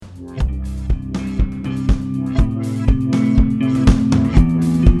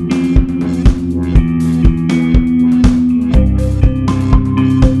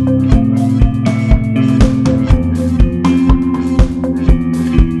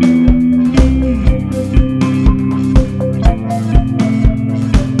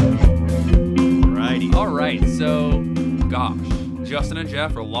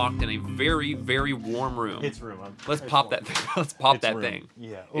Jeff are locked in a very, very warm room. It's room. Let's pop that. Let's pop that thing.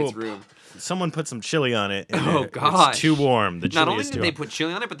 Yeah, It's room. Someone put some chili on it. And Oh gosh, it's too warm. The chili Not only is did too they warm. put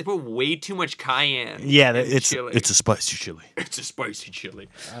chili on it, but they put way too much cayenne. Yeah, in it's chili. a spicy chili. It's a spicy chili.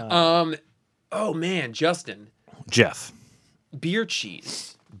 Oh man, Justin, Jeff, beer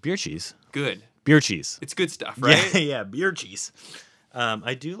cheese, beer cheese. good. Beer cheese. It's good stuff, right? Yeah, beer cheese.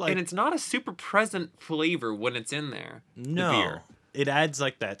 I do like. And it's not a super present flavor when it's in there. No, the beer. It adds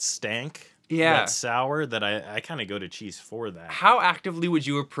like that stank. Yeah. That sour that I kind of go to cheese for that. How actively would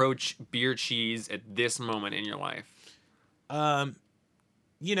you approach beer cheese at this moment in your life?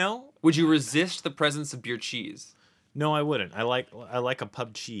 You know, Would you resist the presence of beer cheese? no, I wouldn't. I like a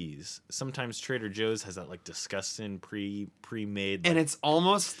pub cheese. Sometimes Trader Joe's has that like disgusting pre-made. And Like, it's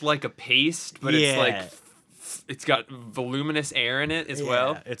almost like a paste, but it's like it's got voluminous air in it as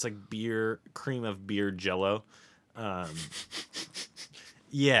well. It's like cream of beer Jello.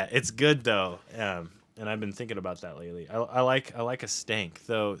 Yeah, it's good though. And I've been thinking about that lately. I like a stank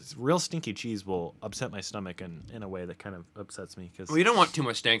though. Real stinky cheese will upset my stomach in a way that kind of upsets me because Well, you don't want too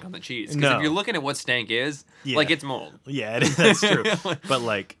much stank on the cheese. Because No. if you're looking at what stank is, Yeah. like it's mold. yeah, that's true. But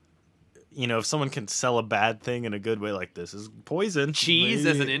like, you know, if someone can sell a bad thing in a good way, like this is poison. Cheese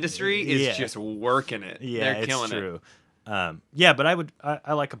as an industry is Yeah. just working it. Yeah, They're killing it's true. Yeah, but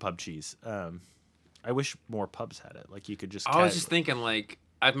I like a pub cheese. I wish more pubs had it. Like you could just. I was just thinking, like,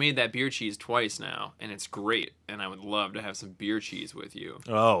 I've made that beer cheese twice now, and it's great. And I would love to have some beer cheese with you.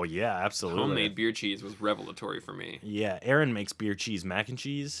 Oh yeah, absolutely. Homemade beer cheese was revelatory for me. Yeah, Aaron makes beer cheese mac and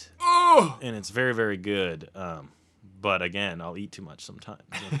cheese, Oh! and it's very very good. But again, I'll eat too much sometimes.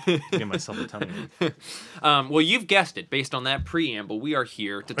 Give myself a tummy ache. Well, you've guessed it. Based on that preamble, we are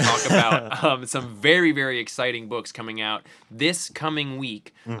here to talk about some very, very exciting books coming out this coming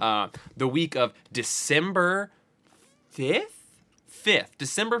week. The week of December 5th?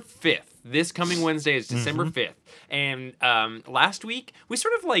 December 5th. This coming Wednesday is December 5th. And last week, we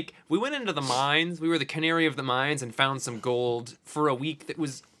sort of we went into the mines. We were the canary of the mines and found some gold for a week that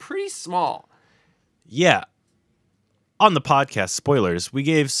was pretty small. Yeah. On the podcast, spoilers, we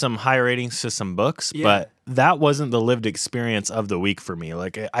gave some high ratings to some books, Yeah. but that wasn't the lived experience of the week for me.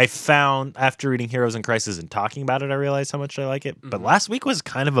 Like I found after reading Heroes in Crisis and talking about it, I realized how much I like it. But last week was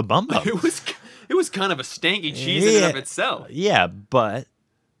kind of a bum bum. It was kind of a stanky cheese in and of itself. Yeah, but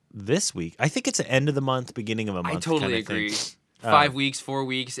this week, I think it's the end of the month, beginning of a month. I totally kind of agree. thing. 5 weeks, 4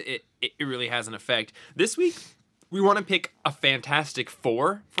 weeks, it really has an effect. This week, we want to pick a fantastic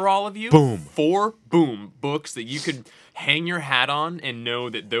 4 for all of you. Boom. 4 books that you could hang your hat on and know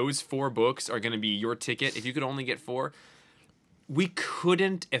that those 4 books are going to be your ticket. If you could only get 4, we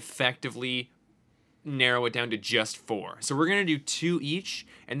couldn't effectively narrow it down to just 4. So we're going to do 2 each,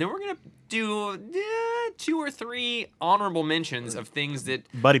 and then we're going to do 2 or 3 honorable mentions of things that,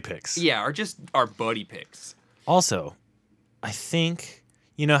 Buddy picks. are just our buddy picks. Also, I think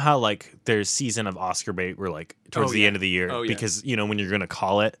you know how like there's season of Oscar bait where like towards the end of the year because you know when you're gonna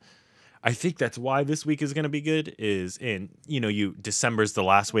call it. I think that's why this week is gonna be good. Is in December's the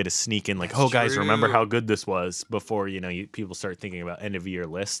last way to sneak in like guys remember how good this was before people start thinking about end of year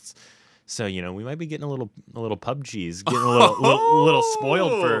lists. So we might be getting a little pub cheese, getting a little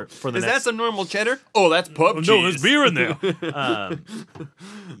spoiled for the Is next. that some normal cheddar? Oh, that's pub cheese. No, there's beer in there.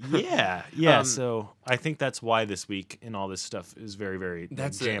 Yeah. So I think that's why this week and all this stuff is very, very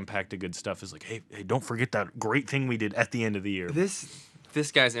jam packed of good stuff. Is like, hey, don't forget that great thing we did at the end of the year.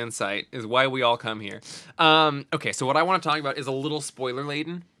 This guy's insight is why we all come here. Okay, so what I want to talk about is a little spoiler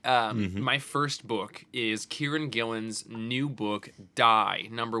laden. My first book is Kieran Gillen's new book, Die,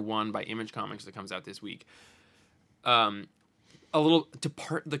 #1 by Image Comics that comes out this week. A little to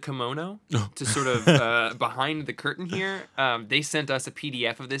part the kimono, to sort of behind the curtain here. They sent us a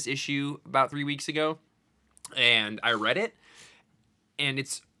PDF of this issue about 3 weeks ago, and I read it, and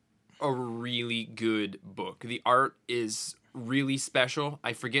it's a really good book. The art is really special.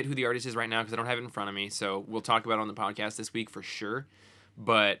 I forget who the artist is right now because I don't have it in front of me, so we'll talk about it on the podcast this week for sure.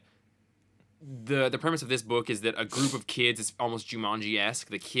 But the premise of this book is that a group of kids, it's almost Jumanji-esque,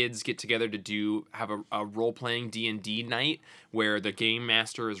 the kids get together to have a role-playing D&D night where the game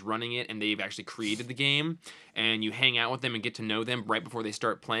master is running it and they've actually created the game, and you hang out with them and get to know them right before they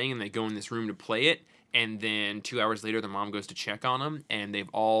start playing, and they go in this room to play it, and then 2 hours later the mom goes to check on them and they've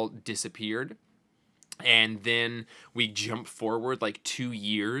all disappeared. And then we jump forward 2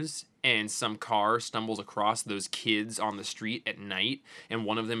 years, and some car stumbles across those kids on the street at night, and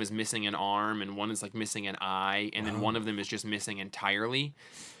one of them is missing an arm, and one is missing an eye, and then one of them is just missing entirely.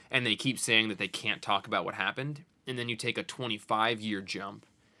 And they keep saying that they can't talk about what happened. And then you take a 25-year jump,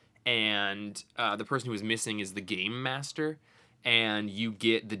 and the person who is missing is the game master. and you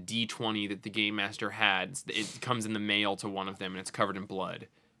get the D20 that the game master had. It comes in the mail to one of them, and it's covered in blood.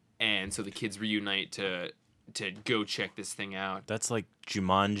 And so the kids reunite to go check this thing out. That's like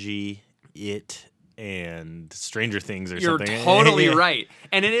Jumanji, It, and Stranger Things You're something. You're totally right.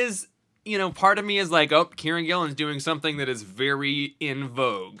 And it is, part of me is like, oh, Kieran Gillen's doing something that is very in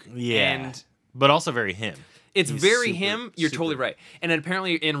vogue. Yeah. But also very him. He's very him. You're totally right. And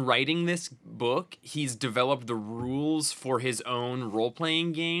apparently in writing this book, he's developed the rules for his own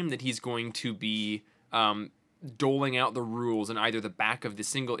role-playing game that he's going to be doling out the rules in either the back of the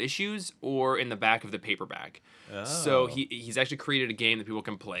single issues or in the back of the paperback. Oh. So he's actually created a game that people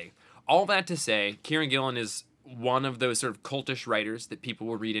can play. All that to say, Kieran Gillen is one of those sort of cultish writers that people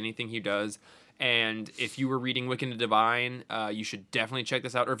will read anything he does. And if you were reading Wicked and Divine, you should definitely check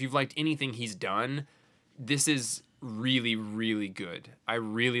this out. Or if you've liked anything he's done, this is really, really good. I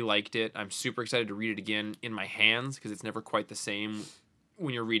really liked it. I'm super excited to read it again in my hands because it's never quite the same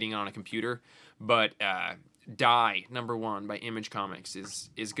when you're reading it on a computer. But Die, #1 by Image Comics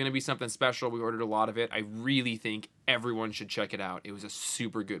is going to be something special. We ordered a lot of it. I really think everyone should check it out. It was a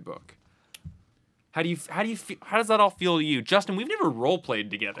super good book. How do you feel? How does that all feel to you, Justin? We've never role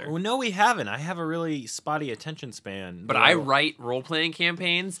played together. Well, no, we haven't. I have a really spotty attention span. But I write role playing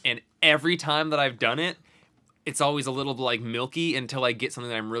campaigns, and every time that I've done it, it's always a little like milky until I get something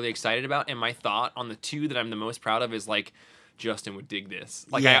that I'm really excited about. And my thought on the two that I'm the most proud of is like, Justin would dig this.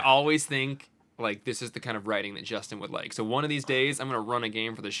 Like I always think like this is the kind of writing that Justin would like. So one of these days, I'm gonna run a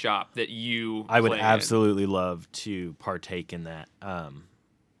game for the shop that you. I would absolutely love to partake in that.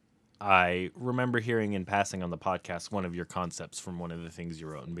 I remember hearing in passing on the podcast one of your concepts from one of the things you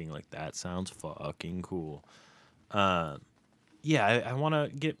wrote and being like, that sounds fucking cool. I want to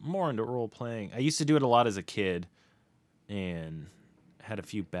get more into role playing. I used to do it a lot as a kid and had a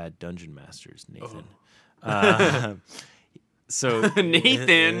few bad dungeon masters, Nathan. Oh. So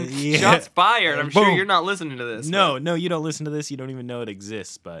Nathan, shots fired. I'm sure you're not listening to this. No, you don't listen to this. You don't even know it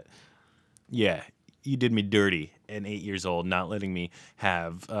exists. But yeah, you did me dirty at 8 years old, not letting me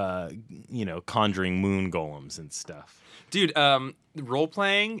have, conjuring moon golems and stuff. Dude, role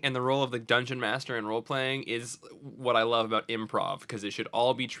playing and the role of the dungeon master in role playing is what I love about improv because it should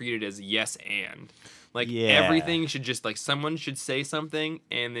all be treated as yes and. Like everything should just like someone should say something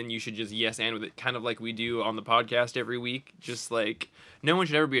and then you should just yes and with it, kind of like we do on the podcast every week. Just like no one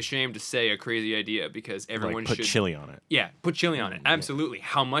should ever be ashamed to say a crazy idea because everyone should put chili on it. Yeah, put chili on it. Absolutely. Yeah.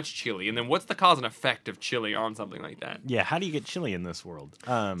 How much chili? And then what's the cause and effect of chili on something like that? Yeah, how do you get chili in this world?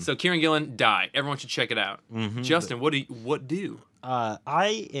 So Kieran Gillen, Die. Everyone should check it out. Mm-hmm. Justin, what do?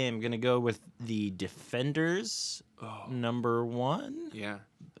 I am gonna go with the Defenders #1. Yeah,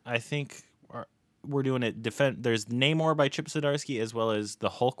 I think. We're doing it. There's Namor by Chip Zdarsky as well as the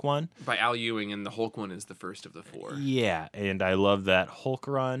Hulk one by Al Ewing, and the Hulk one is the first of the 4. Yeah, and I love that Hulk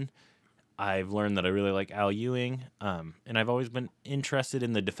run. I've learned that I really like Al Ewing, and I've always been interested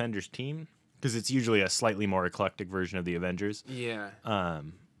in the Defenders team because it's usually a slightly more eclectic version of the Avengers. Yeah.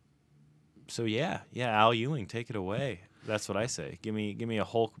 So yeah, Al Ewing, take it away. That's what I say. Give me a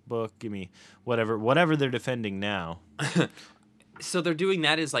Hulk book. Give me whatever they're defending now. So they're doing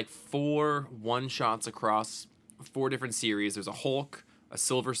that as like 4 one-shots across 4 different series. There's a Hulk, a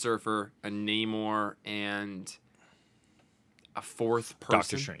Silver Surfer, a Namor, and a 4th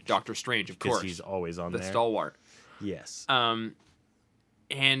person. Doctor Strange, of course. Because he's always on there. The stalwart. Yes.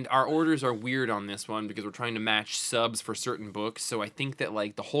 And our orders are weird on this one because we're trying to match subs for certain books. So I think that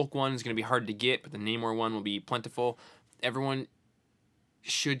like the Hulk one is going to be hard to get, but the Namor one will be plentiful. Everyone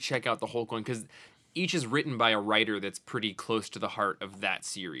should check out the Hulk one because each is written by a writer that's pretty close to the heart of that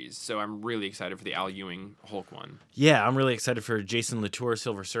series. So I'm really excited for the Al Ewing Hulk one. Yeah, I'm really excited for Jason Latour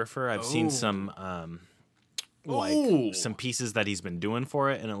Silver Surfer. I've seen some some pieces that he's been doing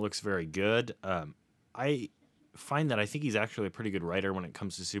for it, and it looks very good. I find that I think he's actually a pretty good writer when it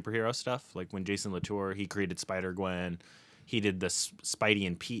comes to superhero stuff. Like when Jason Latour, he created Spider-Gwen. He did the Spidey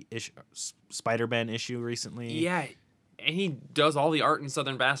and Pete Spider-Man issue recently. Yeah. And he does all the art in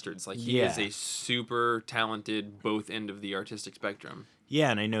Southern Bastards. Like, he is a super talented both end of the artistic spectrum. Yeah,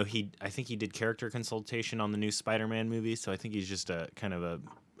 and I think he did character consultation on the new Spider-Man movie, so I think he's just a kind of a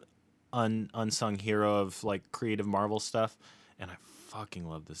unsung hero of, like, creative Marvel stuff. And I fucking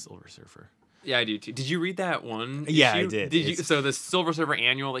love the Silver Surfer. Yeah, I do, too. Did you read that one issue? Yeah, I did. So the Silver Surfer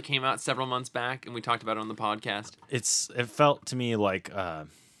annual that came out several months back, and we talked about it on the podcast. It felt to me like...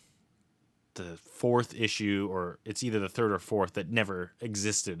 the 4th issue, or it's either the 3rd or 4th that never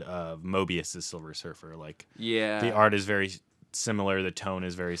existed of Mobius's Silver Surfer. Like, the art is very similar. The tone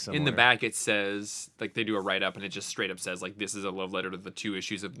is very similar. In the back, it says, like, they do a write-up, and it just straight up says, like, this is a love letter to the 2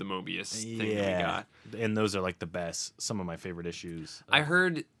 issues of the Mobius thing that we got. And those are, like, the best. Some of my favorite issues. I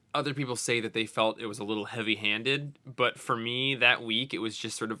heard other people say that they felt it was a little heavy-handed, but for me, that week, it was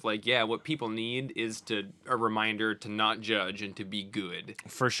just sort of like, yeah, what people need is a reminder to not judge and to be good.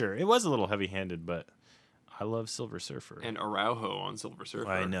 For sure. It was a little heavy-handed, but I love Silver Surfer. And Araujo on Silver Surfer.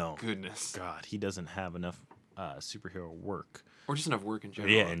 I know. Goodness. God, he doesn't have enough superhero work. Or just enough work in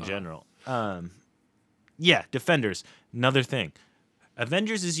general. Yeah, in general. Yeah, Defenders. Another thing.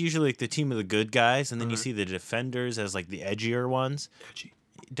 Avengers is usually like the team of the good guys, and then you see the Defenders as like the edgier ones. Edgy.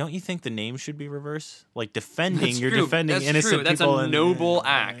 Don't you think the name should be reversed? Like defending, That's you're true. defending That's innocent true. That's people. a noble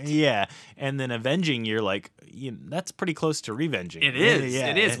act. Yeah, and then avenging, you're like, that's pretty close to revenging. It is. Yeah,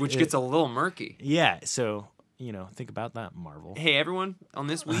 it is, which gets a little murky. Yeah, so think about that, Marvel. Hey, everyone, on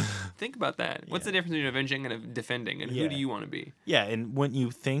this week, think about that. What's the difference between avenging and defending, and who do you want to be? Yeah, and wouldn't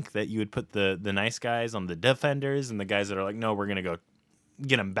you think that you would put the nice guys on the Defenders and the guys that are like, no, we're gonna go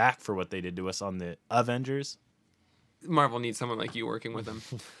get them back for what they did to us on the Avengers? Marvel needs someone like you working with them.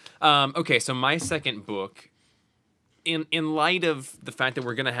 Okay, so my second book, in light of the fact that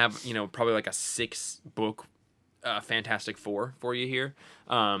we're gonna have probably like a 6-book Fantastic Four for you here.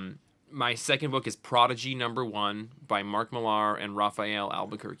 My second book is Prodigy #1 by Mark Millar and Raphael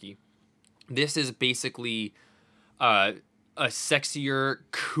Albuquerque. This is basically a sexier,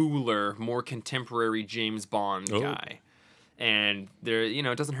 cooler, more contemporary James Bond guy. And there,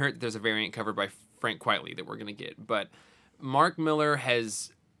 it doesn't hurt that there's a variant covered by Frank Quitely that we're going to get. But Mark Millar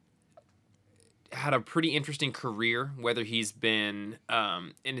has had a pretty interesting career, whether he's been,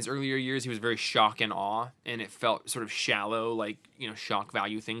 in his earlier years, he was very shock and awe, and it felt sort of shallow, like, shock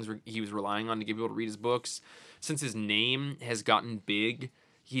value things he was relying on to get people to read his books. Since his name has gotten big,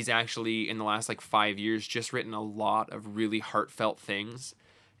 he's actually, in the last, 5 years, just written a lot of really heartfelt things.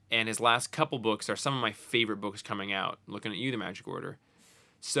 And his last couple books are some of my favorite books coming out, looking at you, The Magic Order.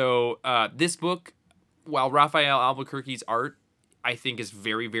 So this book, while Raphael Albuquerque's art, I think is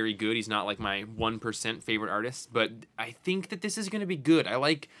very, very good. He's not like my 1% favorite artist, but I think that this is going to be good. I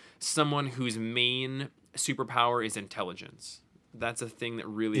like someone whose main superpower is intelligence. That's a thing that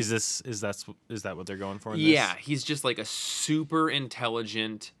really is that what they're going for in yeah, this? He's just like a super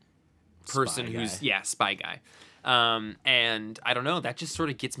intelligent person spy guy. And I don't know, that just sort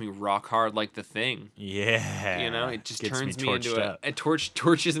of gets me rock hard like The Thing. Yeah. It just turns me into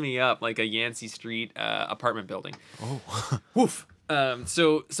torches me up like a Yancey Street apartment building. Oh. Woof.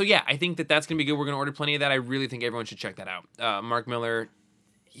 So yeah, I think that's going to be good. We're going to order plenty of that. I really think everyone should check that out. Mark Millar,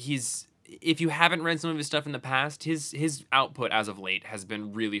 if you haven't read some of his stuff in the past, his output as of late has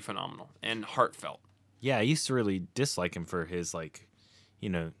been really phenomenal and heartfelt. Yeah, I used to really dislike him for his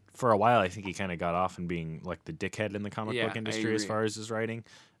for a while, I think he kind of got off in being like the dickhead in the comic book industry as far as his writing.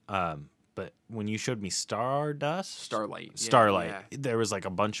 But when you showed me Starlight, there was like a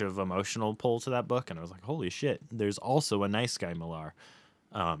bunch of emotional pull to that book, and I was like, holy shit, there's also a nice guy Millar.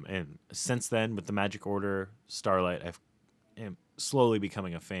 And since then, with the Magic Order, Starlight, I'm slowly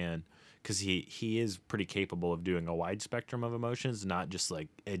becoming a fan because he is pretty capable of doing a wide spectrum of emotions, not just like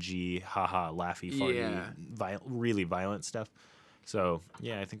edgy, haha, laughy, funny, really violent stuff. So,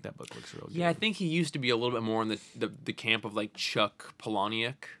 yeah, I think that book looks real good. Yeah, I think he used to be a little bit more in the camp of, like, Chuck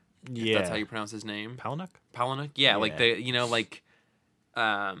Palahniuk. Yeah. If that's how you pronounce his name. Palahniuk? Palahniuk? Yeah, like,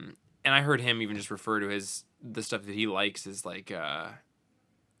 and I heard him even just refer to the stuff that he likes as, like,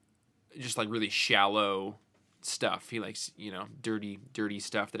 just, like, really shallow stuff. He likes, dirty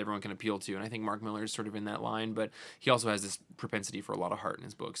stuff that everyone can appeal to. And I think Mark Millar is sort of in that line, but he also has this propensity for a lot of heart in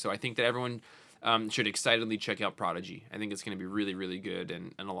his books. So I think that everyone should excitedly check out Prodigy. I think it's going to be really, really good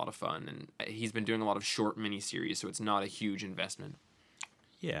and a lot of fun. And he's been doing a lot of short miniseries, so it's not a huge investment.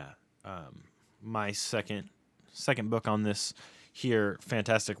 Yeah. My second book on this here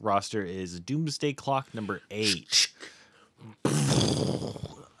fantastic roster is Doomsday Clock #8.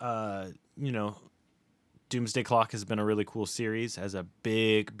 Doomsday Clock has been a really cool series. As a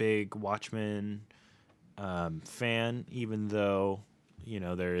big Watchmen fan, even though,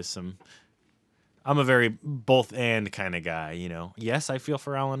 there is some... I'm a very both and kind of guy, Yes, I feel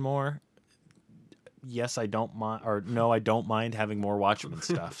for Alan Moore. Yes, I don't mind, or no, I don't mind having more Watchmen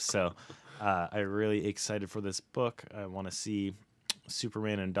stuff. So I'm really excited for this book. I want to see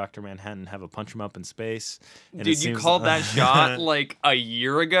Superman and Dr. Manhattan have a punch 'em up in space. And dude, you called that shot like a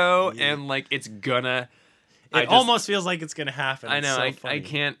year ago, and like it's gonna... It almost feels like it's gonna happen. I know. It's so I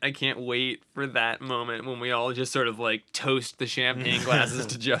can't wait for that moment when we all just sort of like toast the champagne glasses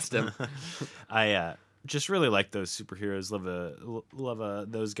to Justin. I just really like those superheroes.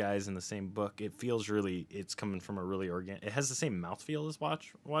 Love those guys in the same book. It feels really, it's coming from a really organic. It has the same mouthfeel as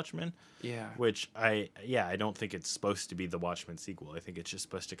Watchmen. Yeah. Which I don't think it's supposed to be the Watchmen sequel. I think it's just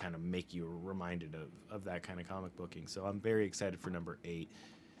supposed to kind of make you reminded of that kind of comic booking. So I'm very excited for number 8.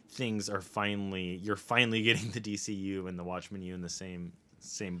 You're finally getting the DCU and the Watchmen U in the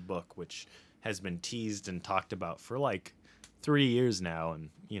same book, which has been teased and talked about for like 3 years now, and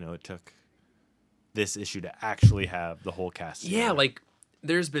it took this issue to actually have the whole cast together. Yeah, like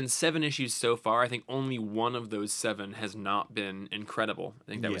there's been 7 issues so far. I think only one of those 7 has not been incredible.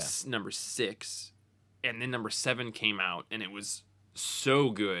 I think that was number 6, and then number 7 came out, and it was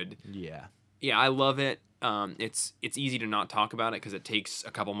so good. Yeah, I love it. It's easy to not talk about it because it takes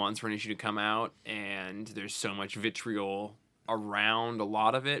a couple months for an issue to come out, and there's so much vitriol around a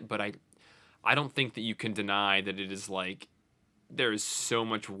lot of it. But I don't think that you can deny that it is like there is so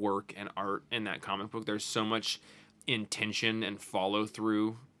much work and art in that comic book. There's so much intention and follow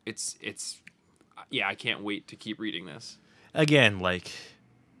through. It's I can't wait to keep reading this. Again, like,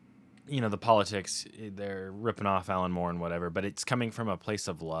 the politics, they're ripping off Alan Moore and whatever, but it's coming from a place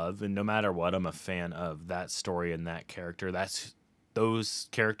of love, and no matter what, I'm a fan of that story and that character. Those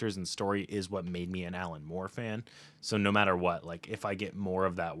characters and story is what made me an Alan Moore fan. So no matter what, like, if I get more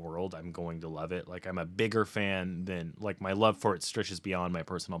of that world, I'm going to love it. Like, I'm a bigger fan than, like, my love for it stretches beyond my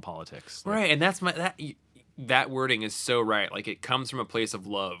personal politics. Right, and that's that wording is so right. Like, it comes from a place of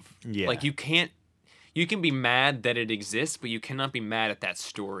love. Yeah. Like, you can be mad that it exists, but you cannot be mad at that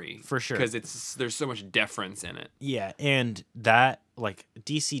story. For sure. Because there's so much deference in it. Yeah, and that, like,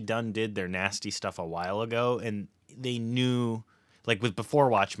 DC done did their nasty stuff a while ago, and they knew, like, before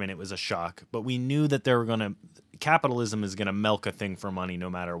Watchmen, it was a shock, but we knew that capitalism is gonna milk a thing for money no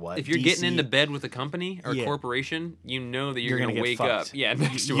matter what. If you're getting into bed with a company or a corporation, you know that you're gonna wake up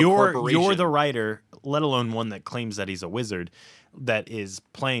next to a corporation. You're the writer, let alone one that claims that he's a wizard, that is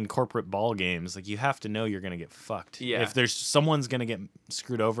playing corporate ball games. Like, you have to know you're gonna get fucked. Yeah. If there's someone's gonna get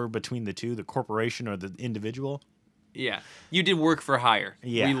screwed over between the two, the corporation or the individual. Yeah, you did work for hire.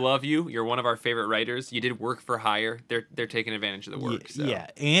 Yeah. We love you. You're one of our favorite writers. You did work for hire. They're taking advantage of the work. So. Yeah,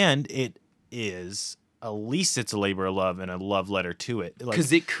 and it is, at least it's a labor of love and a love letter to it.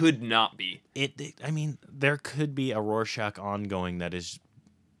 Because it could not be. I mean, there could be a Rorschach ongoing that is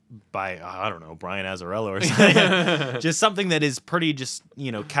by, I don't know, Brian Azzarello or something. Just something that is pretty just,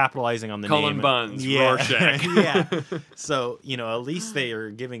 capitalizing on the Cullen name. Bunns, yeah. Rorschach. Yeah. So, at least they are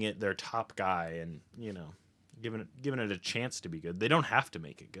giving it their top guy and, giving it a chance to be good. They don't have to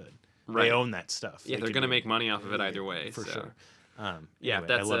make it good. Right. They own that stuff. Yeah, they're going to make money off of it either way. For sure. Anyway,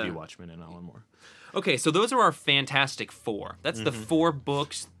 I love you, Watchmen and Alan Moore. Okay, so those are our Fantastic Four. That's the 4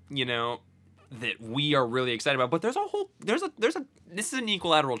 books, that we are really excited about. But this is an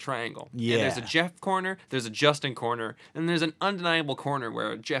equilateral triangle. Yeah. And there's a Jeff corner, there's a Justin corner, and there's an undeniable corner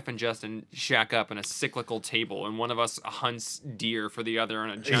where Jeff and Justin shack up in a cyclical table, and one of us hunts deer for the other on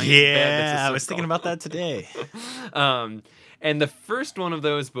a giant bed that's a circle. I was thinking about that today. And the first one of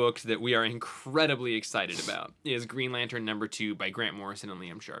those books that we are incredibly excited about is Green Lantern #2 by Grant Morrison and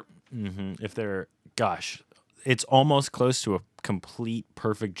Liam Sharp. Mm-hmm. It's almost close to a complete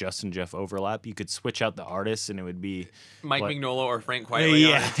perfect Justin Jeff overlap. You could switch out the artists and it would be Mike Mignola or Frank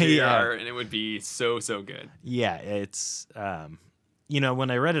Quitely on TR, and it would be so good. Yeah, it's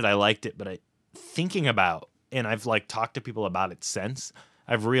when I read it, I liked it, but thinking about, and I've like talked to people about it since,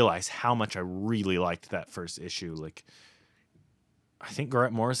 I've realized how much I really liked that first issue. Like, I think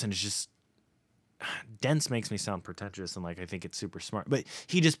Grant Morrison is just dense. Makes me sound pretentious, and like I think it's super smart, but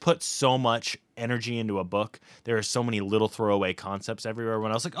he just puts so much energy into a book. There are so many little throwaway concepts everywhere.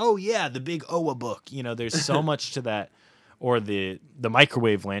 When I was like, oh yeah, the big Oa book, there's so much to that, or the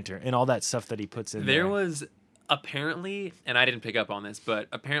microwave lantern and all that stuff that he puts in there. There was apparently, and I didn't pick up on this, but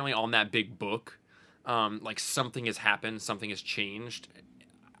apparently on that big book, like something has happened, something has changed.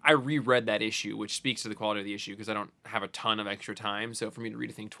 I reread that issue, which speaks to the quality of the issue because I don't have a ton of extra time, so for me to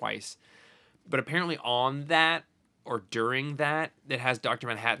read a thing twice. But apparently on that, or during that, it has Dr.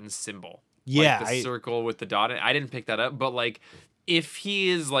 Manhattan's symbol. Yeah. Like the circle with the dot. I didn't pick that up, but like, if he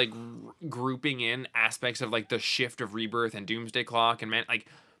is like grouping in aspects of like the shift of Rebirth and Doomsday Clock and like,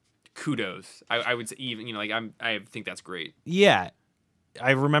 kudos. I would say even, I think that's great. Yeah.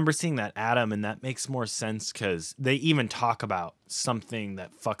 I remember seeing that Adam, and that makes more sense because they even talk about something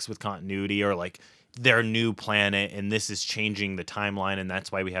that fucks with continuity, or like their new planet, and this is changing the timeline, and that's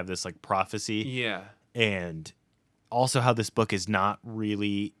why we have this like prophecy. Yeah. And also how this book is not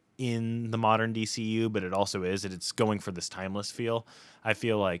really in the modern DCU, but it also is, and it's going for this timeless feel. I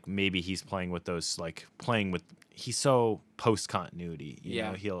feel like maybe he's playing with those, he's so post continuity, you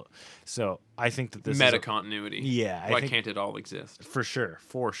know. So I think that this meta continuity. Yeah, why can't it all exist? For sure.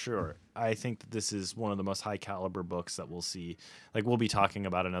 I think that this is one of the most high caliber books that we'll see. Like, we'll be talking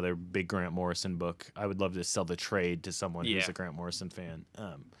about another big Grant Morrison book. I would love to sell the trade to someone who's a Grant Morrison fan.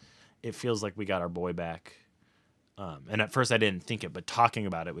 It feels like we got our boy back. And at first I didn't think it, but talking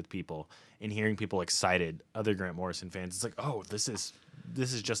about it with people and hearing people excited, other Grant Morrison fans, it's like, oh, this is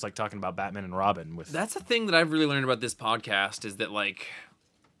just like talking about Batman and Robin. That's the thing that I've really learned about this podcast is that, like,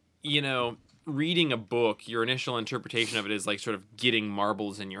 you know, reading a book, your initial interpretation of it is like sort of getting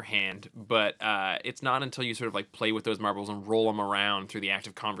marbles in your hand, but it's not until you sort of like play with those marbles and roll them around through the act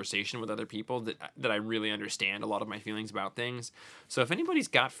of conversation with other people that I really understand a lot of my feelings about things. So if anybody's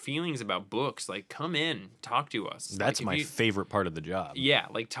got feelings about books, like, come in, talk to us. That's my favorite part of the job. Yeah,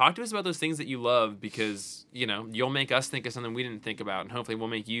 like, talk to us about those things that you love, because, you know, you'll make us think of something we didn't think about, and hopefully we'll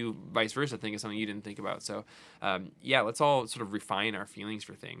make you, vice versa, think of something you didn't think about. So, let's all sort of refine our feelings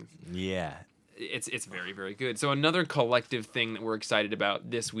for things. Yeah. It's very, very good. So another collective thing that we're excited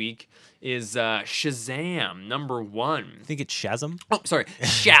about this week is Shazam #1. I think it's Shazam. Oh, sorry,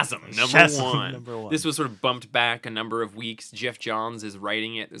 Shazam #1. This was sort of bumped back a number of weeks. Jeff Johns is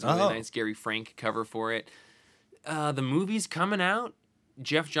writing it. There's a really nice Gary Frank cover for it. The movie's coming out.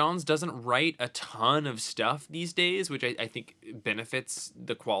 Jeff Johns doesn't write a ton of stuff these days, which I think benefits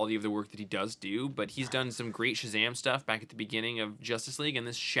the quality of the work that he does do, but he's done some great Shazam stuff back at the beginning of Justice League, and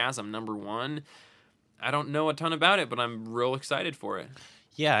this Shazam #1, I don't know a ton about it, but I'm real excited for it.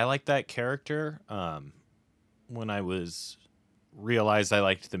 Yeah, I like that character. When I realized I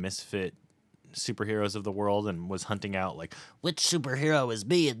liked the misfit superheroes of the world and was hunting out, like, which superhero is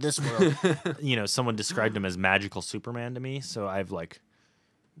me in this world? You know, someone described him as Magical Superman to me, so I've, like,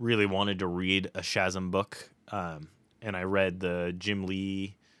 really wanted to read a Shazam book, and I read the Jim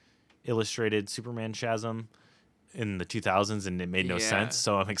Lee illustrated Superman Shazam in the 2000s, and it made no sense,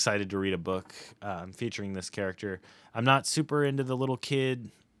 so I'm excited to read a book featuring this character. I'm not super into the little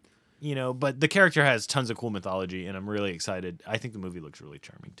kid, you know, but the character has tons of cool mythology, and I'm really excited. I think the movie looks really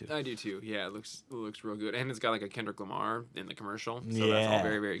charming, too. I do, too. Yeah, it looks real good, and it's got, like, a Kendrick Lamar in the commercial, so that's all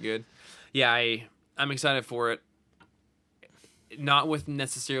very, very good. Yeah, I'm excited for it. Not with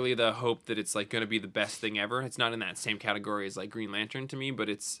necessarily the hope that it's, like, going to be the best thing ever. It's not in that same category as, like, Green Lantern to me, but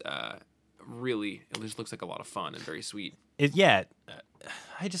it's really, it just looks like a lot of fun and very sweet.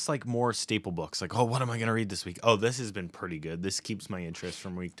 I just like more staple books. Like, oh, what am I going to read this week? Oh, this has been pretty good. This keeps my interest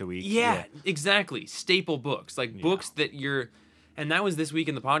from week to week. Yeah. Exactly. Staple books. Like, books that you're... And that was this week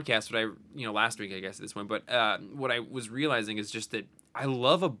in the podcast, last week, I guess, at this point. But what I was realizing is just that I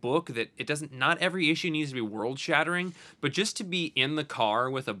love a book that it doesn't, not every issue needs to be world shattering, but just to be in the car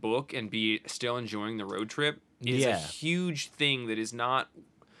with a book and be still enjoying the road trip is a huge thing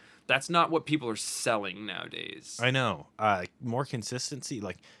that's not what people are selling nowadays. I know. More consistency.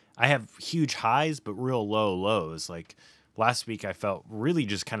 Like, I have huge highs, but real low lows. Like, last week I felt really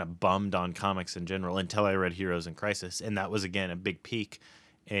just kind of bummed on comics in general until I read Heroes in Crisis, and that was, again, a big peak.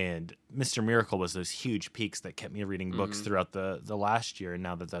 And Mr. Miracle was those huge peaks that kept me reading books throughout the last year. And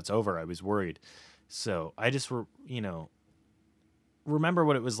now that that's over, I was worried. So I just, remember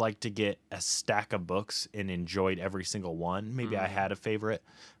what it was like to get a stack of books and enjoyed every single one. Maybe I had a favorite,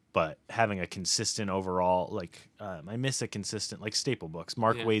 but having a consistent overall, like, I miss a consistent, like, staple books.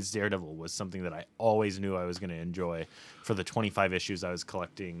 Mark Waid's Daredevil was something that I always knew I was going to enjoy for the 25 issues I was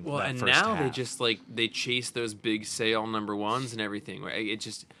collecting. Well, and now they just, like, they chase those big sale #1s and everything. Right? It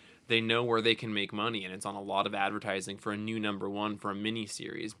just, they know where they can make money, and it's on a lot of advertising for a new #1 for a mini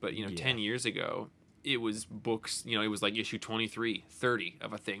series. But 10 years ago, it was books, it was like issue 23, 30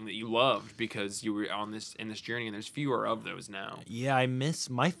 of a thing that you loved because you were in this journey, and there's fewer of those now. Yeah,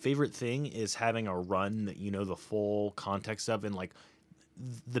 my favorite thing is having a run that you know the full context of, and, like,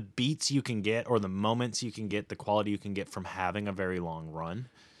 the beats you can get or the moments you can get, the quality you can get from having a very long run.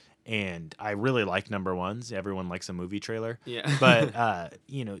 And I really like #1s. Everyone likes a movie trailer. Yeah. But,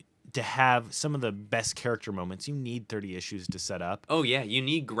 to have some of the best character moments, you need 30 issues to set up. Oh yeah, you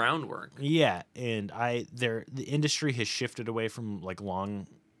need groundwork. Yeah, and the industry has shifted away from, like, long,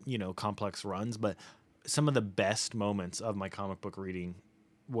 complex runs, but some of the best moments of my comic book reading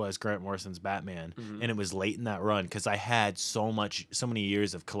was Grant Morrison's Batman, and it was late in that run because I had so many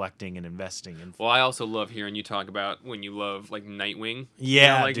years of collecting and investing. Well, I also love hearing you talk about when you love, like, Nightwing.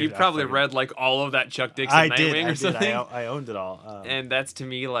 Yeah, dude, you probably read, like, all of that Chuck Dixon Nightwing or something. I owned it all. And that's, to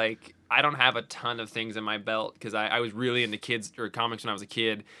me, like, I don't have a ton of things in my belt because I was really into kids or comics when I was a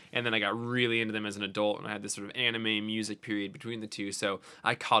kid, and then I got really into them as an adult, and I had this sort of anime music period between the two, so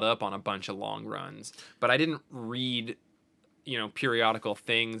I caught up on a bunch of long runs. But I didn't read periodical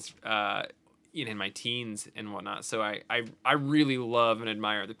things in my teens and whatnot. So I really love and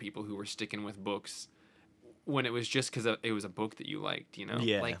admire the people who were sticking with books when it was just because it was a book that you liked,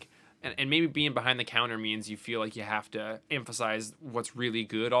 Yeah. like, and maybe being behind the counter means you feel like you have to emphasize what's really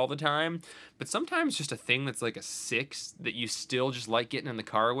good all the time, but sometimes just a thing that's like a 6 that you still just like getting in the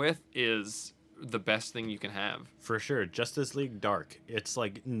car with is the best thing you can have. For sure. Justice League Dark. It's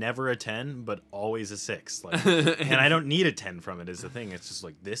like never a 10, but always a 6. Like, and I don't need a 10 from it is the thing. It's just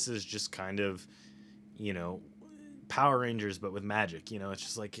like, this is just kind of, Power Rangers, but with magic. It's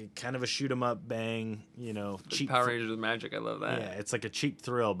just like kind of a shoot 'em up bang, cheap Power Rangers with magic. I love that. Yeah, it's like a cheap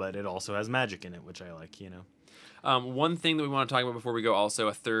thrill, but it also has magic in it, which I like, One thing that we want to talk about before we go, also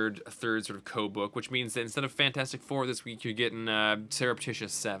a third sort of co-book, which means that instead of Fantastic Four this week, you're getting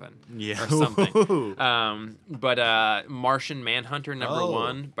Surreptitious 7 or something. But Martian Manhunter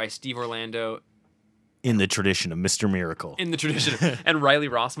 #1 by Steve Orlando. In the tradition of Mr. Miracle. In the tradition. And Riley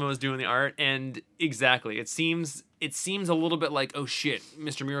Rossmo is doing the art. And exactly, it seems a little bit like, oh shit,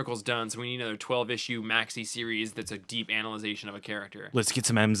 Mr. Miracle's done, so we need another 12-issue maxi series that's a deep analyzation of a character. Let's get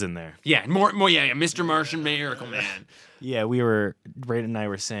some M's in there. Yeah, more, Mr. Martian Miracle Man. Yeah, Brayden and I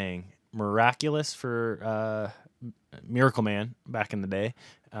were saying Miraculous for Miracle Man back in the day.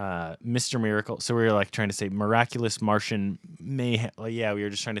 Mr. Miracle. So we were like trying to say Miraculous Martian Mayhem. Like, yeah, we were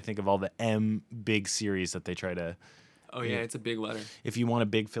just trying to think of all the M big series that they try to. Oh yeah, it's a big letter. If you want a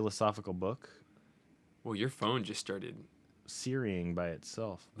big philosophical book. Well, your phone just started Siriing by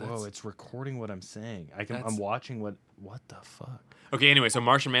itself. Whoa, it's recording what I'm saying. I'm watching what the fuck. Okay, anyway, so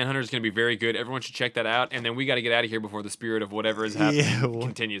Martian Manhunter is going to be very good. Everyone should check that out, and then we got to get out of here before the spirit of whatever is happening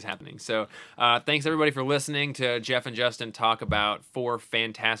continues happening. So thanks, everybody, for listening to Jeff and Justin talk about 4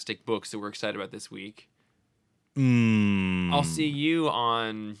 fantastic books that we're excited about this week. I'll see you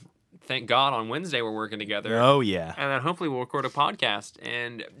on, thank God, on Wednesday we're working together. Oh, yeah. And then hopefully we'll record a podcast.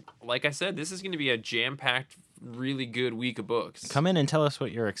 And like I said, this is going to be a jam-packed, really good week of books. Come in and tell us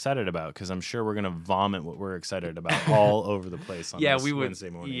what you're excited about, because I'm sure we're going to vomit what we're excited about all over the place on Wednesday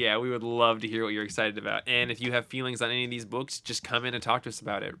morning. Yeah, we would love to hear what you're excited about. And if you have feelings on any of these books, just come in and talk to us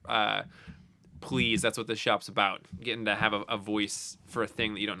about it. Please, that's what this shop's about, getting to have a voice for a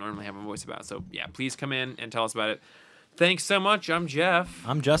thing that you don't normally have a voice about. So yeah, please come in and tell us about it. Thanks so much. I'm Jeff.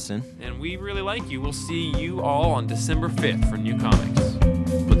 I'm Justin. And we really like you. We'll see you all on December 5th for New Comics.